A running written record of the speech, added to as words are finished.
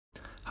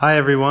Hi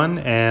everyone,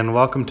 and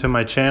welcome to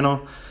my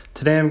channel.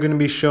 Today I'm going to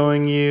be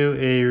showing you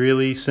a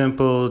really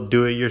simple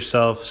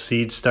do-it-yourself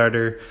seed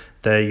starter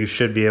that you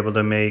should be able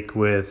to make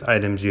with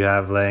items you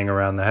have laying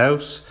around the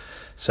house,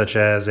 such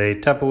as a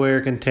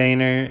Tupperware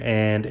container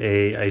and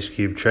a ice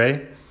cube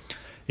tray.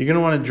 You're going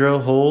to want to drill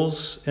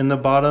holes in the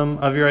bottom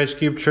of your ice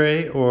cube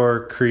tray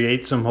or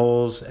create some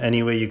holes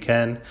any way you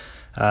can.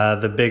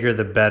 The bigger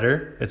the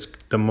better. It's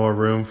the more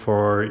room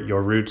for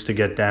your roots to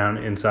get down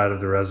inside of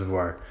the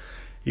reservoir.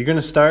 You're going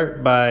to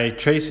start by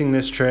tracing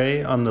this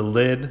tray on the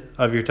lid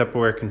of your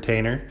Tupperware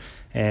container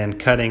and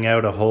cutting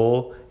out a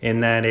hole in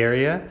that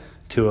area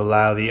to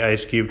allow the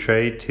ice cube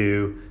tray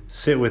to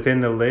sit within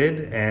the lid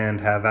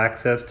and have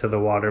access to the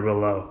water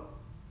below.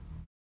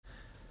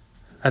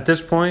 At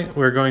this point,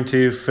 we're going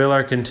to fill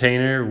our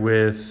container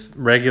with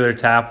regular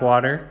tap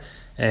water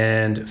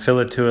and fill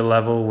it to a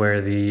level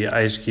where the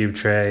ice cube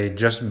tray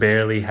just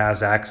barely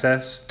has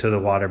access to the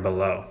water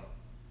below.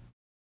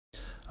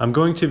 I'm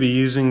going to be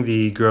using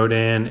the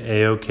Grodan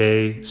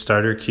A-OK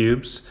starter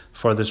cubes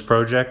for this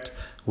project,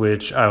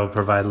 which I will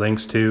provide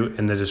links to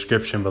in the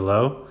description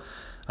below.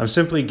 I'm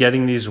simply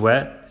getting these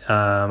wet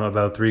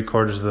about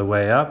 3/4 of the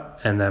way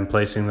up and then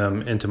placing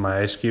them into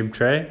my ice cube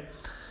tray.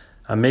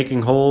 I'm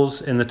making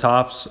holes in the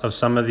tops of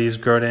some of these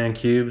Grodan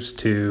cubes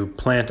to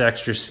plant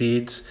extra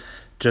seeds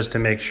just to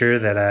make sure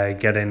that I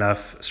get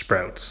enough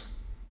sprouts.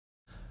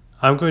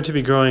 I'm going to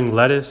be growing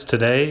lettuce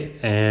today,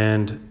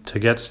 and to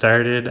get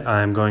started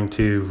I'm going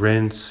to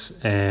rinse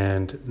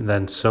and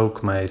then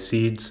soak my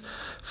seeds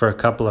for a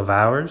couple of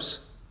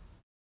hours.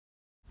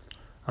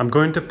 I'm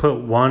going to put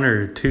 1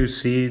 or 2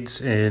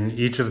 seeds in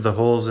each of the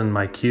holes in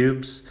my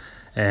cubes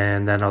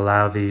and then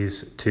allow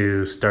these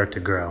to start to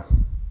grow.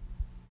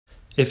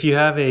 If you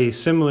have a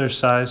similar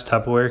sized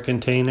Tupperware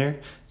container,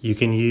 you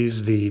can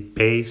use the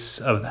base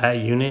of that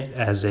unit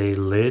as a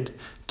lid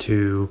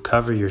to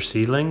cover your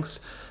seedlings.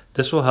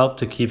 This will help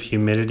to keep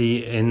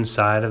humidity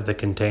inside of the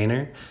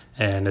container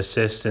and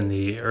assist in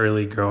the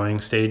early growing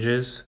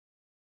stages.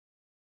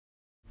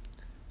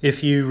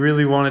 If you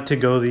really wanted to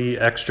go the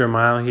extra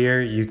mile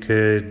here, you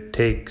could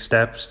take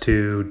steps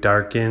to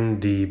darken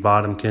the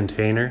bottom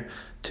container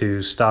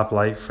to stop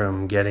light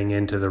from getting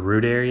into the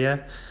root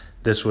area.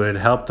 This would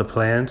help the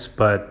plants,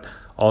 but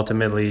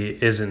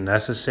ultimately isn't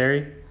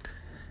necessary.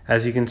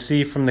 As you can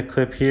see from the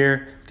clip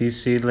here,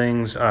 these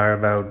seedlings are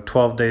about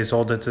 12 days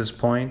old at this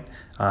point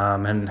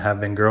and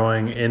have been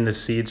growing in the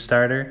seed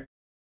starter.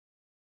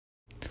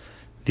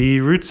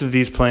 The roots of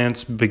these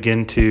plants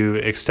begin to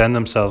extend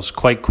themselves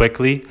quite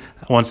quickly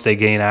once they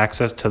gain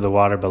access to the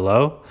water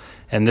below,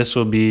 and this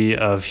will be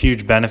of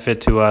huge benefit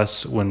to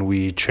us when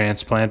we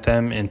transplant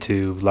them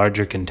into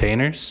larger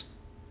containers.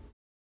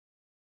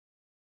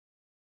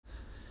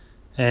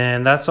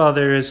 And that's all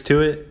there is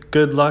to it.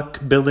 Good luck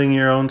building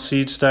your own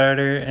seed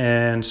starter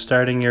and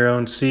starting your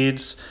own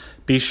seeds.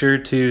 Be sure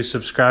to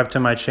subscribe to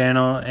my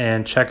channel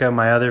and check out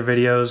my other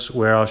videos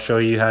where I'll show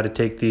you how to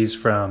take these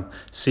from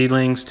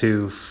seedlings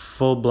to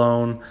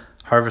full-blown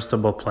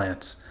harvestable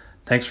plants.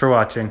 Thanks for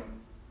watching.